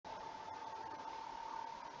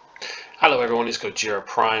Hello everyone, it's Gojira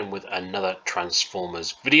Prime with another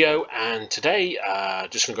Transformers video, and today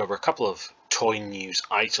just going to go over a couple of toy news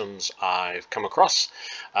items I've come across.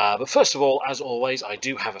 But first of all, as always, I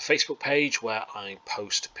do have a Facebook page where I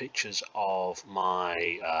post pictures of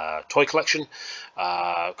my toy collection.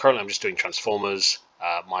 Currently I'm just doing Transformers.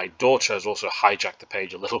 My daughter has also hijacked the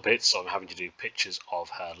page a little bit, so I'm having to do pictures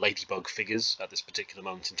of her Ladybug figures at this particular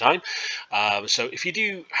moment in time. So if you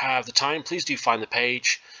do have the time, please do find the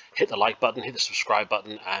page, hit the like button, hit the subscribe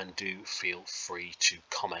button, and do feel free to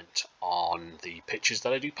comment on the pictures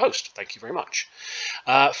that I do post. Thank you very much.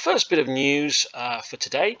 First bit of news for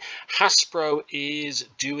today, Hasbro is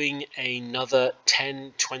doing another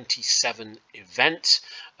 10/27 event.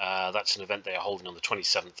 That's an event they are holding on the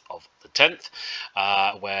 27th of the 10th,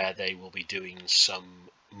 where they will be doing some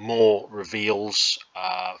more reveals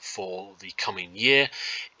for the coming year.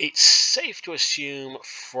 It's safe to assume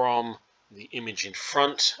from the image in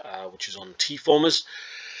front, which is on T-Formers,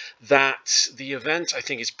 that the event, I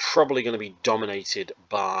think, is probably going to be dominated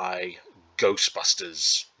by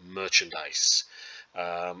Ghostbusters merchandise.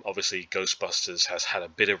 Obviously, Ghostbusters has had a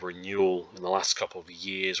bit of renewal in the last couple of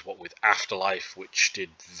years, what with Afterlife, which did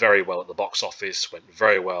very well at the box office, went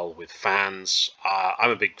very well with fans.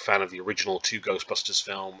 I'm a big fan of the original 2 Ghostbusters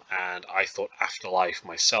film, and I thought Afterlife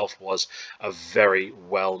myself was a very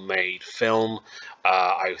well-made film.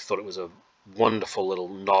 I thought it was a wonderful little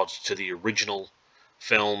nod to the original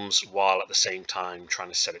films, while at the same time trying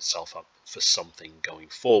to set itself up for something going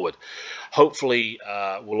forward. Hopefully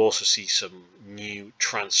we'll also see some new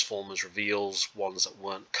Transformers reveals, ones that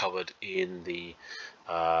weren't covered in the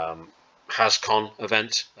HasCon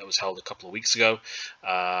event that was held a couple of weeks ago,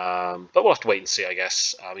 but we'll have to wait and see, I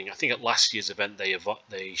guess. I mean, I think at last year's event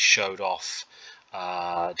they showed off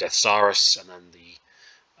Deathsaurus, and then the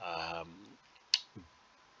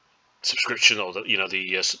subscription, or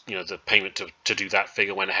the payment to do that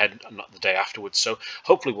figure went ahead, not the day afterwards. So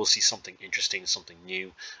hopefully we'll see something interesting, something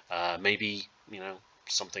new. Maybe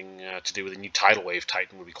something to do with a new tidal wave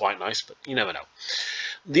Titan would be quite nice, but you never know.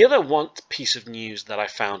 The other one piece of news that I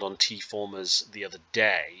found on T-Formers the other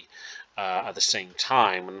day, at the same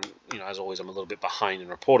time, and as always I'm a little bit behind in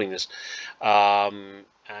reporting this, and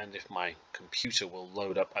if my computer will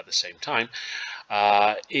load up at the same time,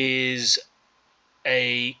 is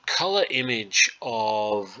a color image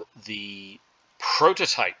of the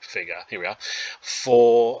prototype figure, here we are,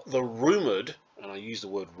 for the rumored, and I use the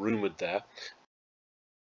word rumored there,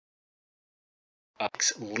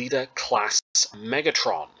 leader class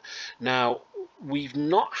Megatron. Now, we've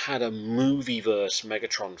not had a movie-verse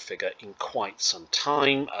Megatron figure in quite some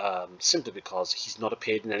time, simply because he's not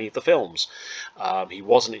appeared in any of the films. He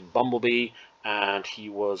wasn't in Bumblebee, and he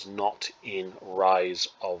was not in Rise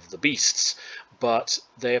of the Beasts. But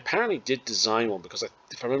they apparently did design one, because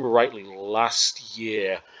if I remember rightly, last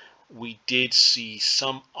year we did see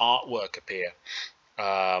some artwork appear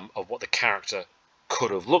of what the character could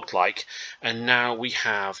have looked like, and now we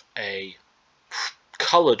have a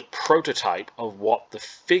colored prototype of what the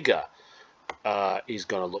figure is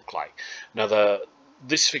going to look like. Now,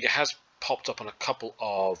 this figure has popped up on a couple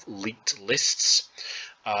of leaked lists,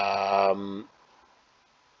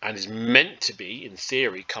 and is meant to be, in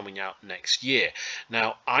theory, coming out next year.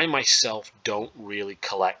 Now, I myself don't really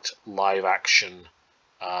collect live-action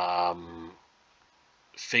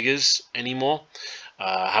figures anymore.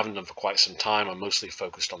 I haven't done for quite some time. I'm mostly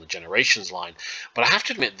focused on the Generations line. But I have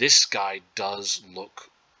to admit, this guy does look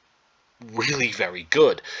really very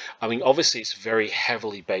good. I mean, obviously, it's very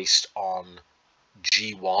heavily based on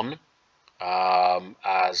G1,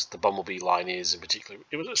 as the Bumblebee line is, in particular.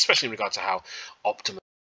 It was especially in regard to how Optimus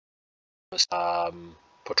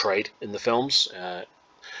portrayed in the films,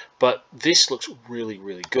 but this looks really,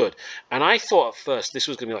 really good. And I thought at first this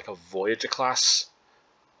was going to be like a Voyager class,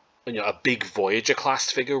 a big Voyager class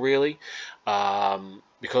figure, really,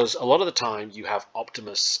 because a lot of the time you have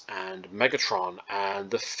Optimus and Megatron, and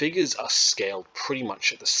the figures are scaled pretty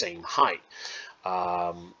much at the same height.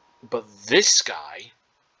 But this guy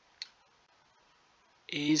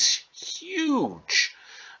is huge.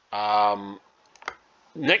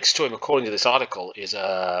 Next to him, according to this article, is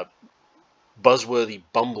a buzzworthy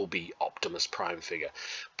Bumblebee Optimus Prime figure.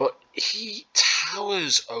 But he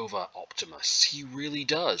towers over Optimus. He really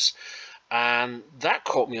does. And that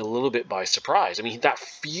caught me a little bit by surprise. I mean, that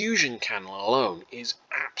fusion cannon alone is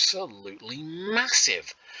absolutely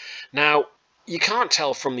massive. Now, you can't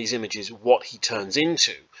tell from these images what he turns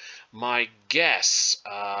into. My guess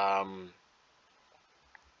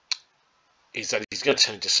is that he's going to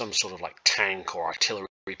turn into some sort of like tank or artillery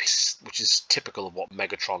which is typical of what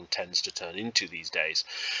Megatron tends to turn into these days.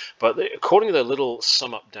 But according to the little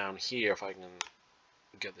sum up down here, if I can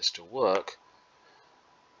get this to work,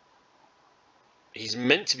 he's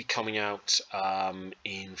meant to be coming out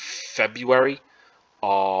in February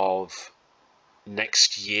of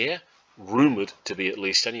next year, rumored to be, at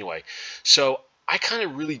least anyway. So I kind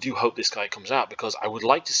of really do hope this guy comes out, because I would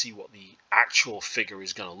like to see what the actual figure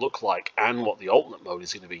is going to look like and what the alternate mode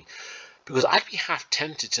is going to be, because I'd be half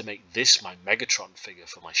tempted to make this my Megatron figure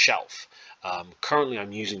for my shelf. Currently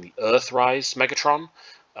I'm using the Earthrise Megatron,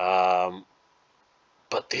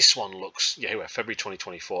 but this one looks, yeah, anyway, February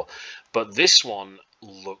 2024, but this one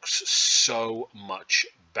looks so much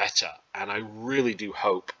better, and I really do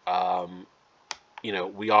hope you know,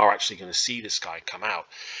 we are actually going to see this guy come out,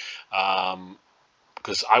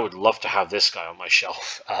 because I would love to have this guy on my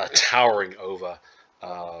shelf, towering over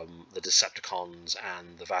the Decepticons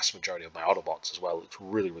and the vast majority of my Autobots as well. It's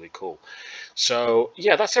really, really cool. So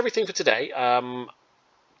yeah, that's everything for today.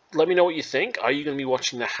 Let me know what you think. Are you going to be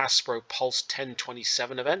watching the Hasbro Pulse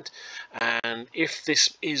 1027 event? And if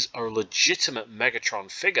this is a legitimate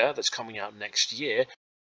Megatron figure that's coming out next year,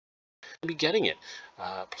 I'll be getting it.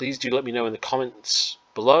 Please do let me know in the comments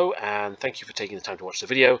below, and thank you for taking the time to watch the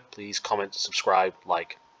video. Please comment, subscribe,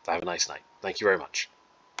 like. Have a nice night. Thank you very much.